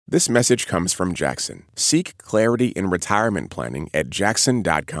This message comes from Jackson. Seek clarity in retirement planning at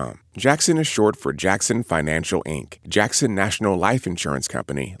Jackson.com. Jackson is short for Jackson Financial Inc., Jackson National Life Insurance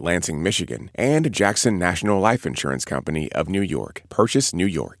Company, Lansing, Michigan, and Jackson National Life Insurance Company of New York, Purchase, New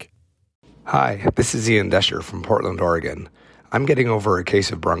York. Hi, this is Ian Desher from Portland, Oregon. I'm getting over a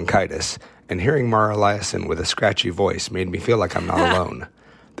case of bronchitis, and hearing Mara Eliason with a scratchy voice made me feel like I'm not alone.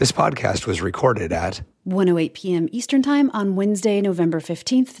 This podcast was recorded at 1:08 p.m. Eastern Time on Wednesday, November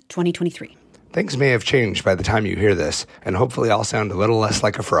 15th, 2023. Things may have changed by the time you hear this, and hopefully I'll sound a little less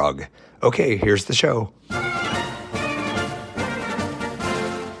like a frog. Okay, here's the show.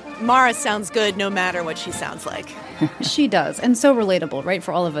 Mara sounds good no matter what she sounds like. She does, and so relatable, right,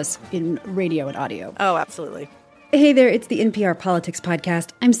 for all of us in radio and audio. Oh, absolutely. Hey there, it's the NPR Politics Podcast.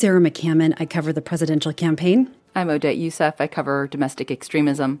 I'm Sarah McCammon. I cover the presidential campaign. I'm Odette Yousef. I cover domestic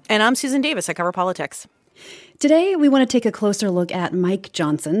extremism. And I'm Susan Davis. I cover politics. Today, we want to take a closer look at Mike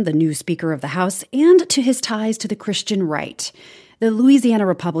Johnson, the new Speaker of the House, and to his ties to the Christian right. The Louisiana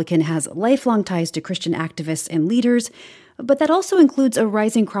Republican has lifelong ties to Christian activists and leaders, but that also includes a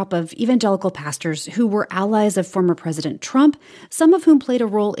rising crop of evangelical pastors who were allies of former President Trump, some of whom played a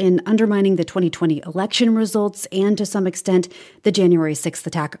role in undermining the 2020 election results and, to some extent, the January 6th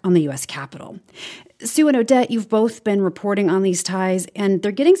attack on the U.S. Capitol. Sue and Odette, you've both been reporting on these ties, and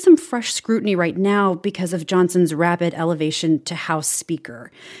they're getting some fresh scrutiny right now because of Johnson's rapid elevation to House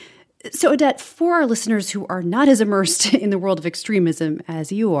Speaker. So, Odette, for our listeners who are not as immersed in the world of extremism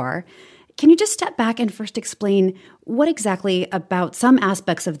as you are, can you just step back and first explain what exactly about some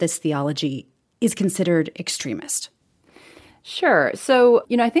aspects of this theology is considered extremist? Sure. So,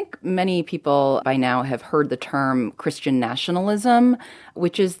 I think many people by now have heard the term Christian nationalism,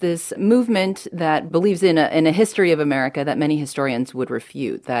 which is this movement that believes in a history of America that many historians would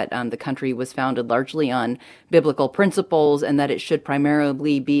refute, that the country was founded largely on biblical principles and that it should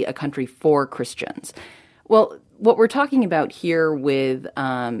primarily be a country for Christians. Well, what we're talking about here with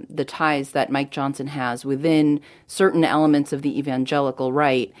the ties that Mike Johnson has within certain elements of the evangelical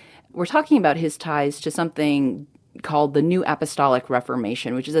right, we're talking about his ties to something called the New Apostolic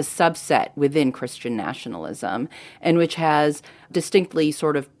Reformation, which is a subset within Christian nationalism, and which has distinctly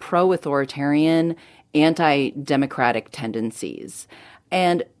sort of pro-authoritarian, anti-democratic tendencies.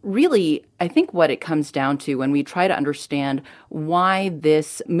 And really, I think what it comes down to when we try to understand why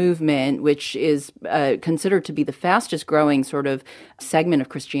this movement, which is considered to be the fastest growing sort of segment of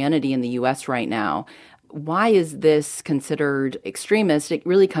Christianity in the U.S. right now, why is this considered extremist? It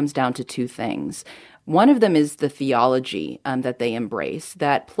really comes down to two things. One of them is the theology that they embrace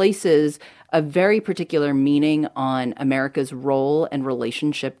that places a very particular meaning on America's role and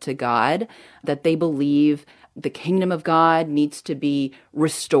relationship to God, that they believe the kingdom of God needs to be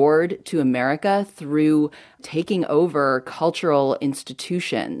restored to America through taking over cultural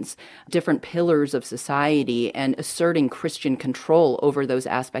institutions, different pillars of society, and asserting Christian control over those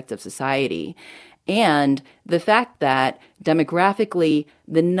aspects of society. And the fact that demographically,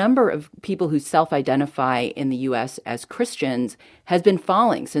 the number of people who self-identify in the U.S. as Christians has been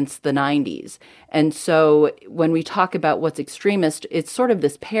falling since the 90s. And so when we talk about what's extremist, it's sort of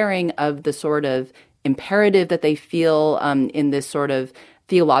this pairing of the sort of imperative that they feel in this sort of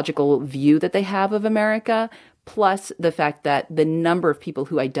theological view that they have of America, plus the fact that the number of people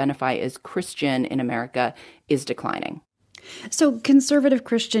who identify as Christian in America is declining. So conservative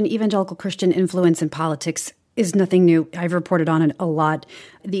Christian, evangelical Christian influence in politics is nothing new. I've reported on it a lot.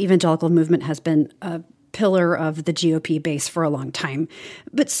 The evangelical movement has been a pillar of the GOP base for a long time.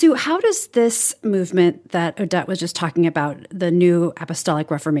 But Sue, how does this movement that Odette was just talking about, the New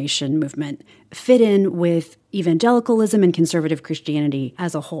Apostolic Reformation movement, fit in with evangelicalism and conservative Christianity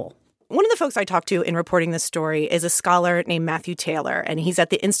as a whole? One of the folks I talked to in reporting this story is a scholar named Matthew Taylor, and he's at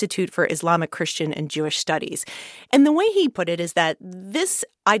the Institute for Islamic Christian and Jewish Studies. And the way he put it is that this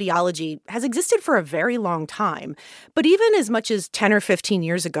ideology has existed for a very long time. But even as much as 10 or 15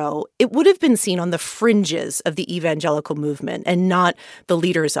 years ago, it would have been seen on the fringes of the evangelical movement and not the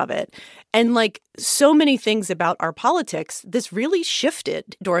leaders of it. And like so many things about our politics, this really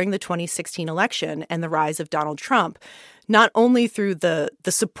shifted during the 2016 election and the rise of Donald Trump. Not only through the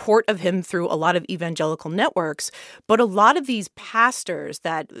support of him through a lot of evangelical networks, but a lot of these pastors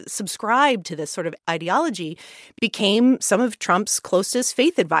that subscribed to this sort of ideology became some of Trump's closest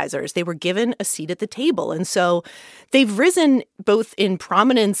faith advisors. They were given a seat at the table. And so they've risen both in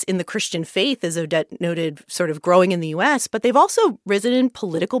prominence in the Christian faith, as Odette noted, sort of growing in the U.S., but they've also risen in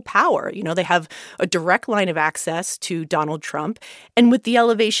political power. You know, they have a direct line of access to Donald Trump. And with the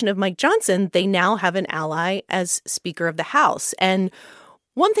elevation of Mike Johnson, they now have an ally as Speaker of the House. And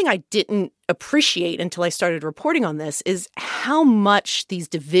one thing I didn't appreciate until I started reporting on this is how much these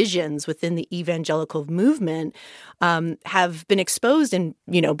divisions within the evangelical movement have been exposed in,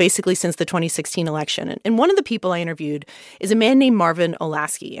 basically since the 2016 election. And one of the people I interviewed is a man named Marvin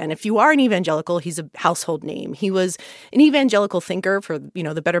Olasky. And if you are an evangelical, he's a household name. He was an evangelical thinker for,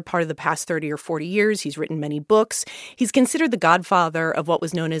 the better part of the past 30 or 40 years. He's written many books. He's considered the godfather of what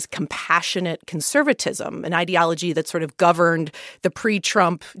was known as compassionate conservatism, an ideology that sort of governed the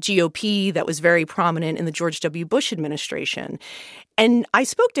pre-Trump GOP that was very prominent in the George W. Bush administration. And I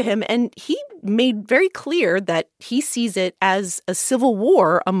spoke to him, and he made very clear that he sees it as a civil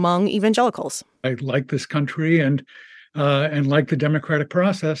war among evangelicals. I like this country and like the democratic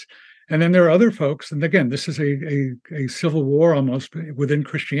process. And then there are other folks, and again, this is a civil war almost within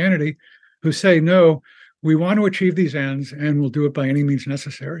Christianity, who say, no, we want to achieve these ends, and we'll do it by any means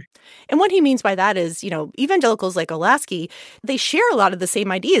necessary. And what he means by that is, evangelicals like Olasky, they share a lot of the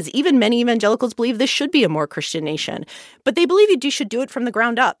same ideas. Even many evangelicals believe this should be a more Christian nation. But they believe you should do it from the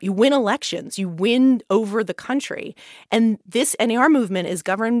ground up. You win elections. You win over the country. And this NAR movement is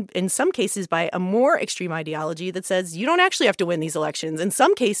governed in some cases by a more extreme ideology that says you don't actually have to win these elections. In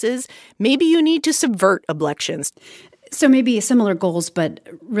some cases, maybe you need to subvert elections. So maybe similar goals, but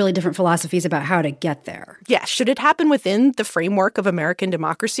really different philosophies about how to get there. Yeah. Should it happen within the framework of American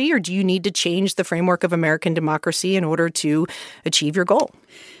democracy, or do you need to change the framework of American democracy in order to achieve your goal?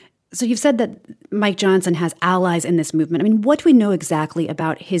 So you've said that Mike Johnson has allies in this movement. I mean, what do we know exactly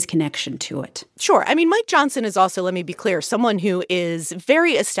about his connection to it? Sure. I mean, Mike Johnson is also, let me be clear, someone who is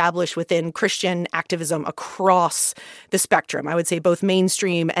very established within Christian activism across the spectrum. I would say both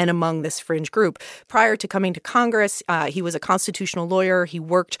mainstream and among this fringe group. Prior to coming to Congress, he was a constitutional lawyer. He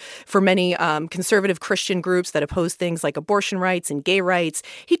worked for many conservative Christian groups that oppose things like abortion rights and gay rights.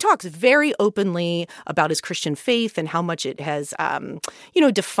 He talks very openly about his Christian faith and how much it has,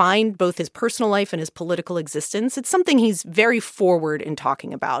 defined both his personal life and his political existence. It's something he's very forward in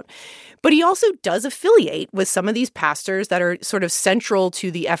talking about. But he also does affiliate with some of these pastors that are sort of central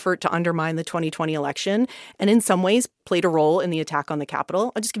to the effort to undermine the 2020 election, and in some ways played a role in the attack on the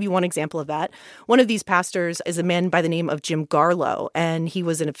Capitol. I'll just give you one example of that. One of these pastors is a man by the name of Jim Garlow, and he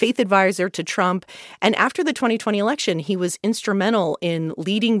was a faith advisor to Trump. And after the 2020 election, he was instrumental in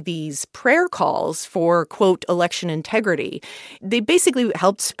leading these prayer calls for, quote, election integrity. They basically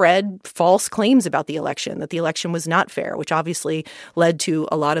helped spread false claims about the election, that the election was not fair, which obviously led to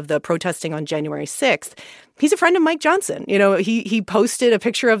a lot of the protesting on January 6th. He's a friend of Mike Johnson. He posted a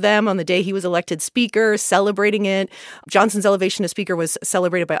picture of them on the day he was elected speaker, celebrating it. Johnson's elevation to speaker was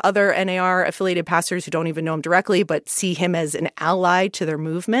celebrated by other NAR-affiliated pastors who don't even know him directly, but see him as an ally to their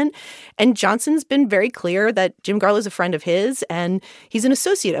movement. And Johnson's been very clear that Jim Garlow is a friend of his, and he's an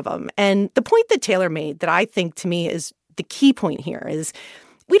associate of him. And the point that Taylor made that I think, to me, is the key point here is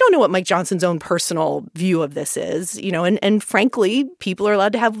we don't know what Mike Johnson's own personal view of this is, and frankly, people are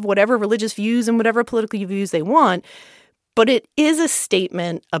allowed to have whatever religious views and whatever political views they want. But it is a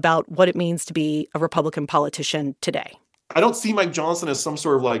statement about what it means to be a Republican politician today. I don't see Mike Johnson as some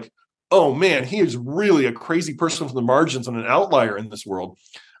sort of like, oh man, he is really a crazy person from the margins and an outlier in this world.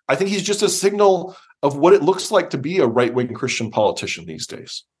 I think he's just a signal of what it looks like to be a right-wing Christian politician these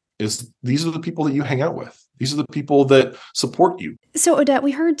days. These are the people that you hang out with. These are the people that support you. So, Odette, we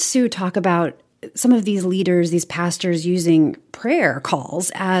heard Sue talk about some of these leaders, these pastors, using prayer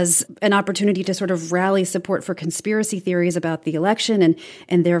calls as an opportunity to sort of rally support for conspiracy theories about the election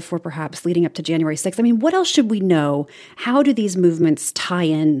and therefore perhaps leading up to January 6th. I mean, what else should we know? How do these movements tie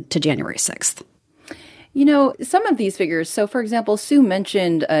in to January 6th? Some of these figures, so for example, Sue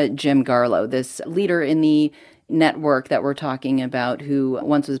mentioned Jim Garlow, this leader in the network that we're talking about, who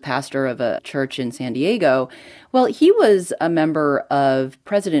once was pastor of a church in San Diego. Well, he was a member of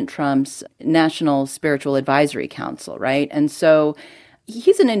President Trump's National Spiritual Advisory Council, right? And so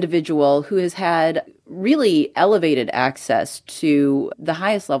he's an individual who has had really elevated access to the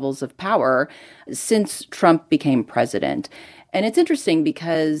highest levels of power since Trump became president. And it's interesting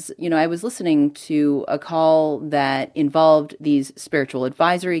because, I was listening to a call that involved these Spiritual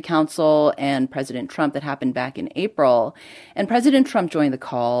Advisory Council and President Trump that happened back in April. And President Trump joined the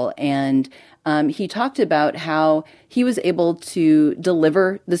call, and he talked about how he was able to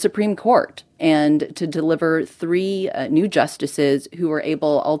deliver the Supreme Court and to deliver 3 new justices who were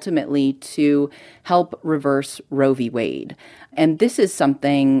able ultimately to help reverse Roe v. Wade. And this is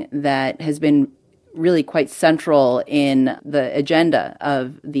something that has been really quite central in the agenda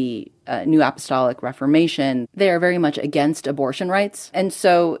of the New Apostolic Reformation. They are very much against abortion rights. And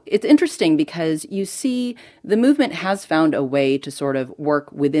so it's interesting because you see the movement has found a way to sort of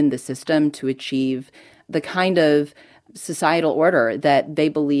work within the system to achieve the kind of societal order that they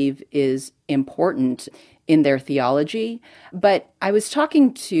believe is important in their theology. But I was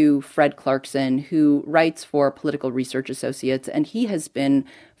talking to Fred Clarkson, who writes for Political Research Associates, and he has been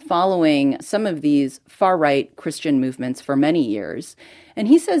following some of these far-right Christian movements for many years. And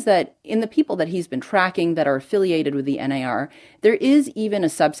he says that in the people that he's been tracking that are affiliated with the NAR, there is even a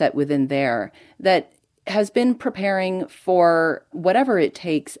subset within there that has been preparing for whatever it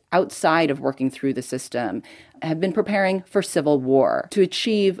takes outside of working through the system, have been preparing for civil war to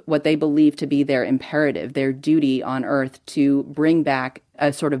achieve what they believe to be their imperative, their duty on earth to bring back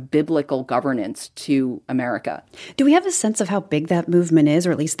a sort of biblical governance to America. Do we have a sense of how big that movement is,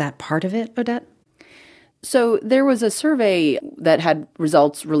 or at least that part of it, Odette? So there was a survey that had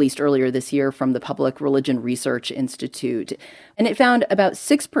results released earlier this year from the Public Religion Research Institute, and it found about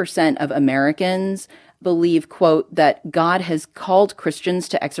 6% of Americans believe, quote, that God has called Christians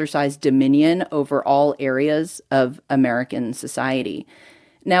to exercise dominion over all areas of American society.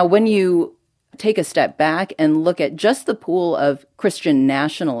 Now, when you take a step back and look at just the pool of Christian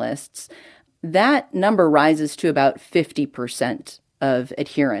nationalists, that number rises to about 50% of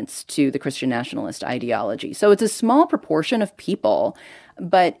adherents to the Christian nationalist ideology. So it's a small proportion of people,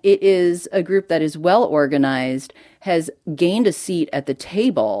 but it is a group that is well organized, has gained a seat at the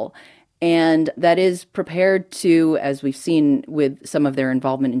table, and that is prepared to, as we've seen with some of their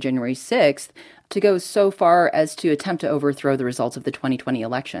involvement in January 6th, to go so far as to attempt to overthrow the results of the 2020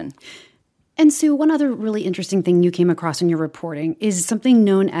 election. And Sue, one other really interesting thing you came across in your reporting is something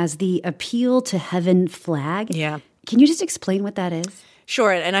known as the Appeal to Heaven flag. Yeah. Can you just explain what that is?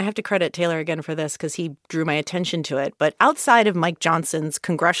 Sure, and I have to credit Taylor again for this because he drew my attention to it. But outside of Mike Johnson's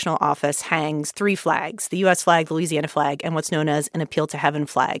congressional office hangs 3 flags, the U.S. flag, the Louisiana flag, and what's known as an Appeal to Heaven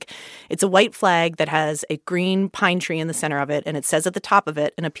flag. It's a white flag that has a green pine tree in the center of it, and it says at the top of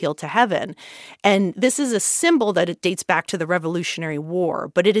it, an appeal to heaven. And this is a symbol that it dates back to the Revolutionary War,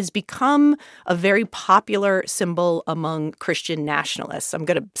 but it has become a very popular symbol among Christian nationalists. I'm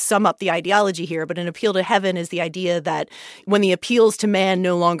going to sum up the ideology here, but an appeal to heaven is the idea that when the appeals to man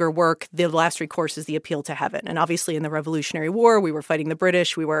no longer work, the last recourse is the appeal to heaven. And obviously in the Revolutionary War, we were fighting the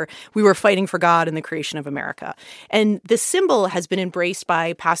British. We were fighting for God and the creation of America. And this symbol has been embraced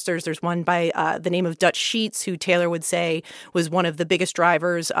by pastors. There's one by the name of Dutch Sheets, who Taylor would say was one of the biggest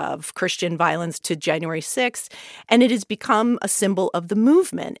drivers of Christian violence to January 6th. And it has become a symbol of the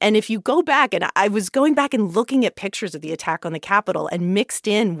movement. And if you go back, and I was going back and looking at pictures of the attack on the Capitol and mixed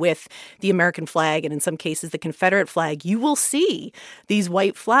in with the American flag and in some cases the Confederate flag, you will see these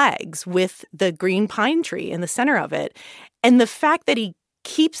white flags with the green pine tree in the center of it. And the fact that he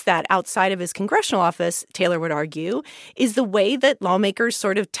keeps that outside of his congressional office, Taylor would argue, is the way that lawmakers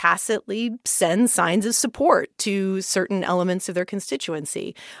sort of tacitly send signs of support to certain elements of their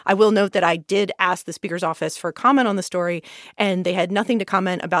constituency. I will note that I did ask the Speaker's office for a comment on the story, and they had nothing to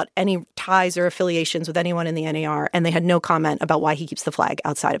comment about any ties or affiliations with anyone in the NAR, and they had no comment about why he keeps the flag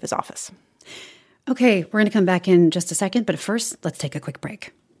outside of his office. Okay, we're going to come back in just a second, but first, let's take a quick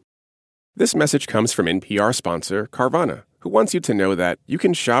break. This message comes from NPR sponsor Carvana, who wants you to know that you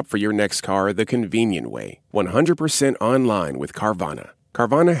can shop for your next car the convenient way, 100% online with Carvana.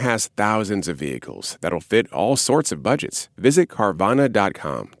 Carvana has thousands of vehicles that'll fit all sorts of budgets. Visit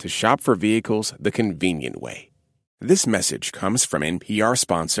Carvana.com to shop for vehicles the convenient way. This message comes from NPR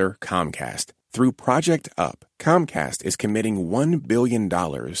sponsor Comcast. Through Project Up, Comcast is committing $1 billion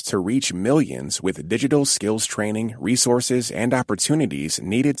to reach millions with digital skills training, resources, and opportunities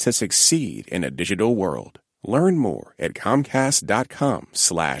needed to succeed in a digital world. Learn more at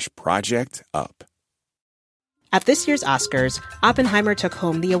Comcast.com/projectup. At this year's Oscars, Oppenheimer took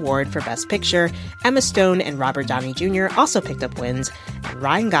home the award for Best Picture, Emma Stone and Robert Downey Jr. also picked up wins, and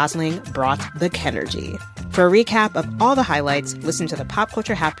Ryan Gosling brought the Kenergy. For a recap of all the highlights, listen to the Pop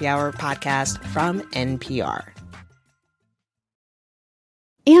Culture Happy Hour podcast from NPR.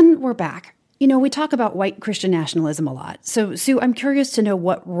 And we're back. You know, we talk about white Christian nationalism a lot. So, Sue, I'm curious to know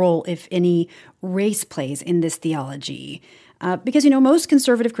what role, if any, race plays in this theology. Because, you know, most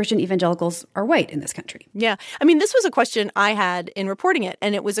conservative Christian evangelicals are white in this country. Yeah. I mean, this was a question I had in reporting it,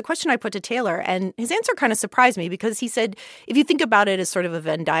 and it was a question I put to Taylor, and his answer kind of surprised me because he said, if you think about it as sort of a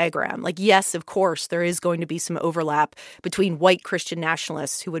Venn diagram, like, yes, of course, there is going to be some overlap between white Christian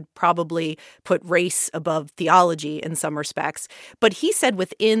nationalists who would probably put race above theology in some respects. But he said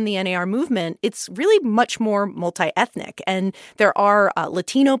within the NAR movement, it's really much more multi-ethnic. And there are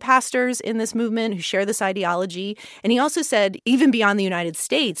Latino pastors in this movement who share this ideology. And he also said, said, even beyond the United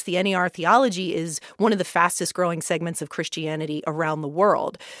States, the NER theology is one of the fastest growing segments of Christianity around the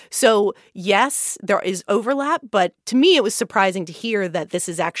world. So yes, there is overlap, but to me it was surprising to hear that this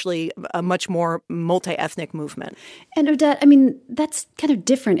is actually a much more multi-ethnic movement. And Odette, I mean, that's kind of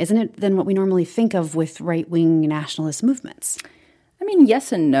different, isn't it, than what we normally think of with right-wing nationalist movements? I mean,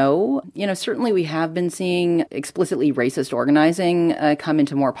 yes and no. Certainly we have been seeing explicitly racist organizing come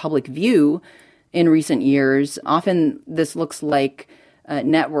into more public view in recent years. Often this looks like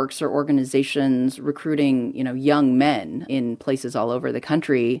networks or organizations recruiting, young men in places all over the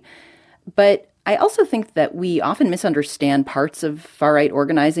country. But I also think that we often misunderstand parts of far-right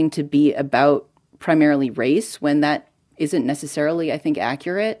organizing to be about primarily race when that isn't necessarily, I think,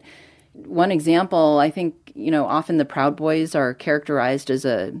 accurate. One example, I think, often the Proud Boys are characterized as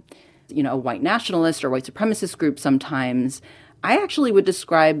a white nationalist or white supremacist group sometimes. I actually would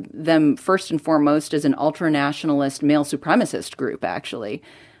describe them first and foremost as an ultra-nationalist male supremacist group, actually.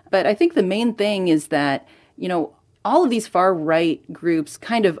 But I think the main thing is that, all of these far-right groups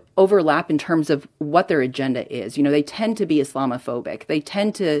kind of overlap in terms of what their agenda is. They tend to be Islamophobic. They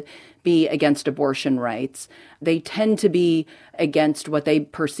tend to be against abortion rights. They tend to be against what they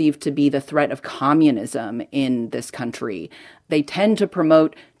perceive to be the threat of communism in this country. They tend to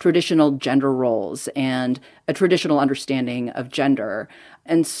promote traditional gender roles and a traditional understanding of gender.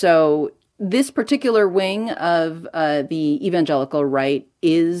 And so this particular wing of the evangelical right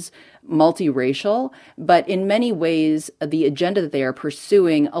is multiracial, but in many ways, the agenda that they are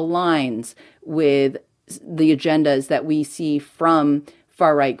pursuing aligns with the agendas that we see from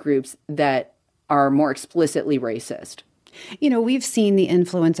far-right groups that are more explicitly racist. We've seen the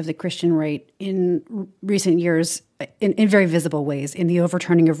influence of the Christian right in recent years in very visible ways, in the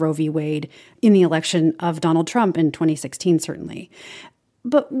overturning of Roe v. Wade, in the election of Donald Trump in 2016, certainly.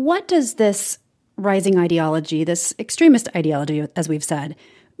 But what does this rising ideology, this extremist ideology, as we've said,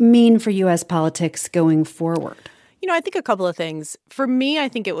 mean for U.S. politics going forward? I think a couple of things. For me, I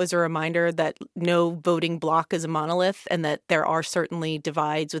think it was a reminder that no voting bloc is a monolith and that there are certainly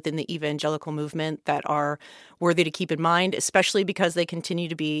divides within the evangelical movement that are worthy to keep in mind, especially because they continue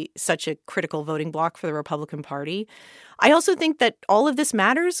to be such a critical voting bloc for the Republican Party. I also think that all of this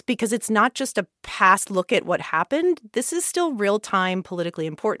matters because it's not just a past look at what happened. This is still real-time politically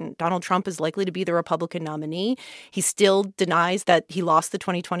important. Donald Trump is likely to be the Republican nominee. He still denies that he lost the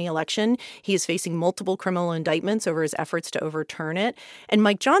 2020 election. He is facing multiple criminal indictments over his efforts to overturn it. And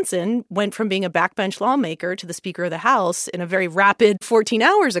Mike Johnson went from being a backbench lawmaker to the Speaker of the House in a very rapid 14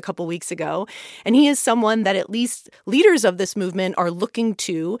 hours a couple weeks ago. And he is someone that at least leaders of this movement are looking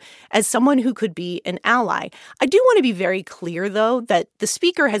to as someone who could be an ally. I do want to be very clear, though, that the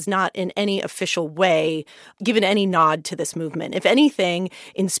Speaker has not in any official way given any nod to this movement. If anything,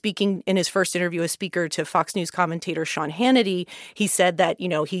 in speaking in his first interview as Speaker to Fox News commentator Sean Hannity, he said that,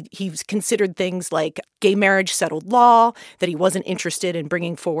 he's considered things like gay marriage settled law, that he wasn't interested in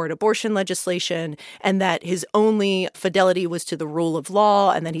bringing forward abortion legislation, and that his only fidelity was to the rule of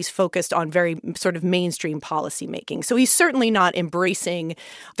law, and that he's focused on very sort of mainstream policymaking. So he's certainly not embracing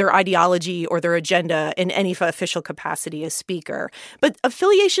their ideology or their agenda in any official capacity as Speaker. But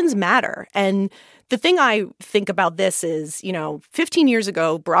affiliations matter. And the thing I think about this is, 15 years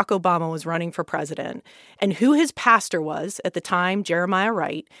ago, Barack Obama was running for president, and who his pastor was at the time, Jeremiah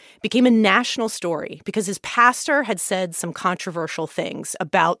Wright, became a national story because his pastor had said some controversial things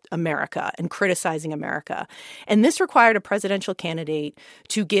about America and criticizing America. And this required a presidential candidate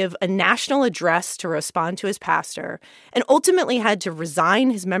to give a national address to respond to his pastor and ultimately had to resign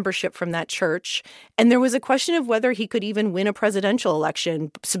his membership from that church. And there was a question of whether he could even win a presidential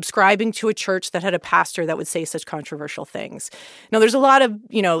election subscribing to a church that had a pastor that would say such controversial things. Now, there's a lot of,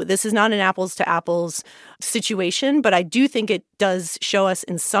 this is not an apples to apples situation, but I do think it does show us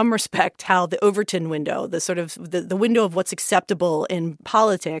in some respect how the Overton window, the sort of the window of what's acceptable in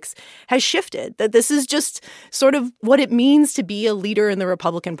politics has shifted, that this is just sort of what it means to be a leader in the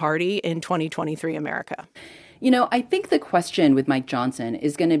Republican Party in 2023 America. I think the question with Mike Johnson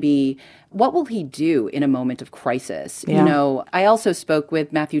is going to be, what will he do in a moment of crisis? Yeah. I also spoke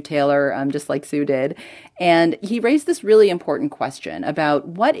with Matthew Taylor, just like Sue did, and he raised this really important question about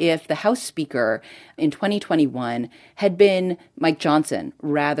what if the House Speaker in 2021 had been Mike Johnson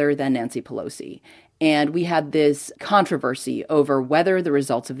rather than Nancy Pelosi? And we had this controversy over whether the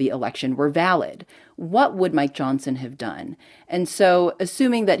results of the election were valid. What would Mike Johnson have done? And so,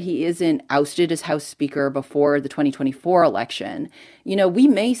 assuming that he isn't ousted as House Speaker before the 2024 election, we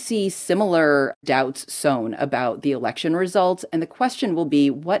may see similar doubts sown about the election results. And the question will be,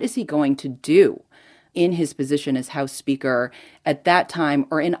 what is he going to do in his position as House Speaker at that time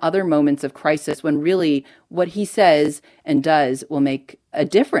or in other moments of crisis when really what he says and does will make a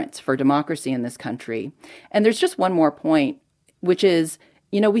difference for democracy in this country. And there's just one more point, which is,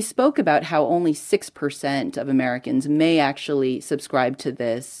 we spoke about how only 6% of Americans may actually subscribe to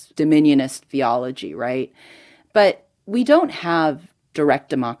this dominionist theology, right? But we don't have direct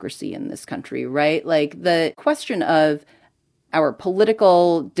democracy in this country, right? Like the question of our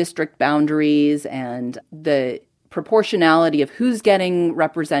political district boundaries and the proportionality of who's getting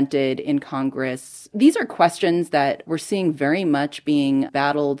represented in Congress. These are questions that we're seeing very much being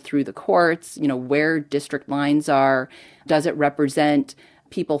battled through the courts, where district lines are. Does it represent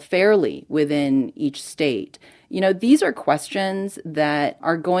people fairly within each state? These are questions that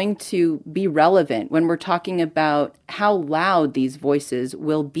are going to be relevant when we're talking about how loud these voices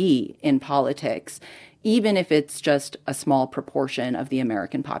will be in politics, even if it's just a small proportion of the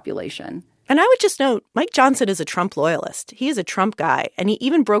American population. And I would just note, Mike Johnson is a Trump loyalist. He is a Trump guy, and he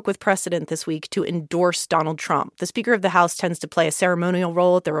even broke with precedent this week to endorse Donald Trump. The Speaker of the House tends to play a ceremonial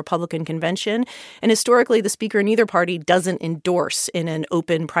role at the Republican convention, and historically, the Speaker in either party doesn't endorse in an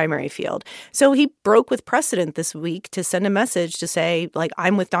open primary field. So he broke with precedent this week to send a message to say,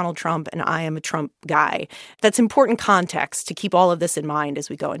 I'm with Donald Trump and I am a Trump guy. That's important context to keep all of this in mind as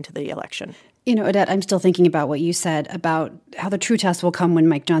we go into the election. Odette, I'm still thinking about what you said about how the true test will come when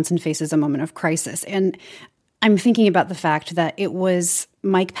Mike Johnson faces a moment of crisis. And I'm thinking about the fact that it was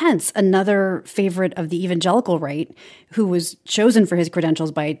Mike Pence, another favorite of the evangelical right, who was chosen for his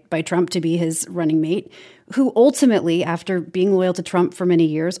credentials by Trump to be his running mate, who ultimately, after being loyal to Trump for many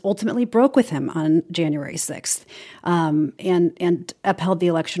years, ultimately broke with him on January 6th and upheld the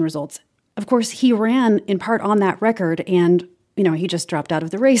election results. Of course, he ran in part on that record, and he just dropped out of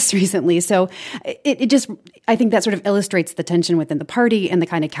the race recently. So I think that sort of illustrates the tension within the party and the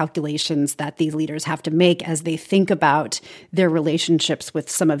kind of calculations that these leaders have to make as they think about their relationships with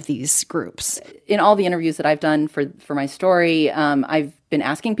some of these groups. In all the interviews that I've done for my story, I've been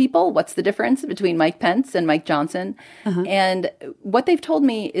asking people, what's the difference between Mike Pence and Mike Johnson? Uh-huh. And what they've told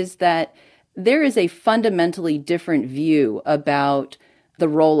me is that there is a fundamentally different view about the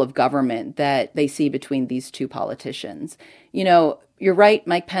role of government that they see between these two politicians. You're right,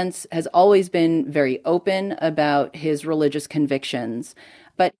 Mike Pence has always been very open about his religious convictions,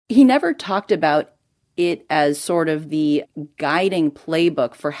 but he never talked about it as sort of the guiding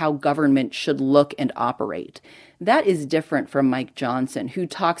playbook for how government should look and operate. That is different from Mike Johnson, who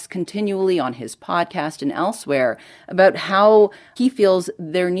talks continually on his podcast and elsewhere about how he feels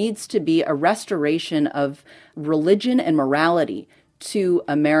there needs to be a restoration of religion and morality to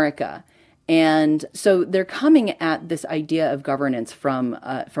America. And so they're coming at this idea of governance from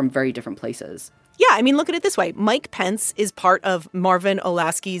very different places. Yeah, look at it this way. Mike Pence is part of Marvin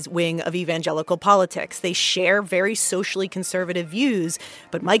Olasky's wing of evangelical politics. They share very socially conservative views,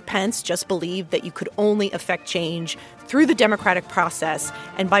 but Mike Pence just believed that you could only affect change through the democratic process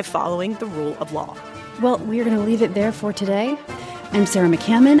and by following the rule of law. Well, we're going to leave it there for today. I'm Sarah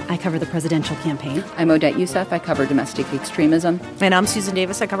McCammon. I cover the presidential campaign. I'm Odette Yousef. I cover domestic extremism. And I'm Susan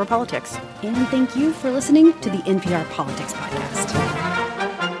Davis. I cover politics. And thank you for listening to the NPR Politics Podcast.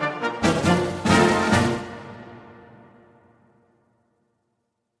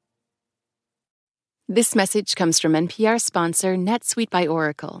 This message comes from NPR sponsor NetSuite by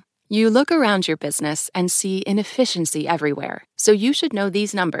Oracle. You look around your business and see inefficiency everywhere, so you should know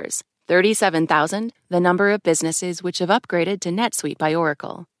these numbers. 37,000, the number of businesses which have upgraded to NetSuite by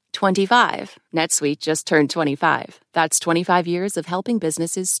Oracle. 25, NetSuite just turned 25. That's 25 years of helping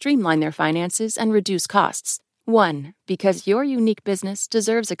businesses streamline their finances and reduce costs. 1, because your unique business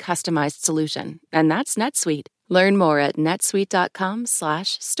deserves a customized solution, and that's NetSuite. Learn more at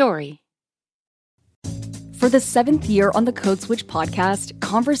netsuite.com/story. For the 7th year on the Code Switch podcast,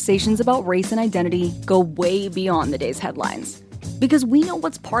 conversations about race and identity go way beyond the day's headlines. Because we know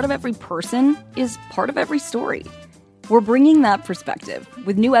what's part of every person is part of every story. We're bringing that perspective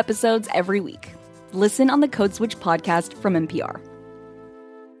with new episodes every week. Listen on the Code Switch podcast from NPR.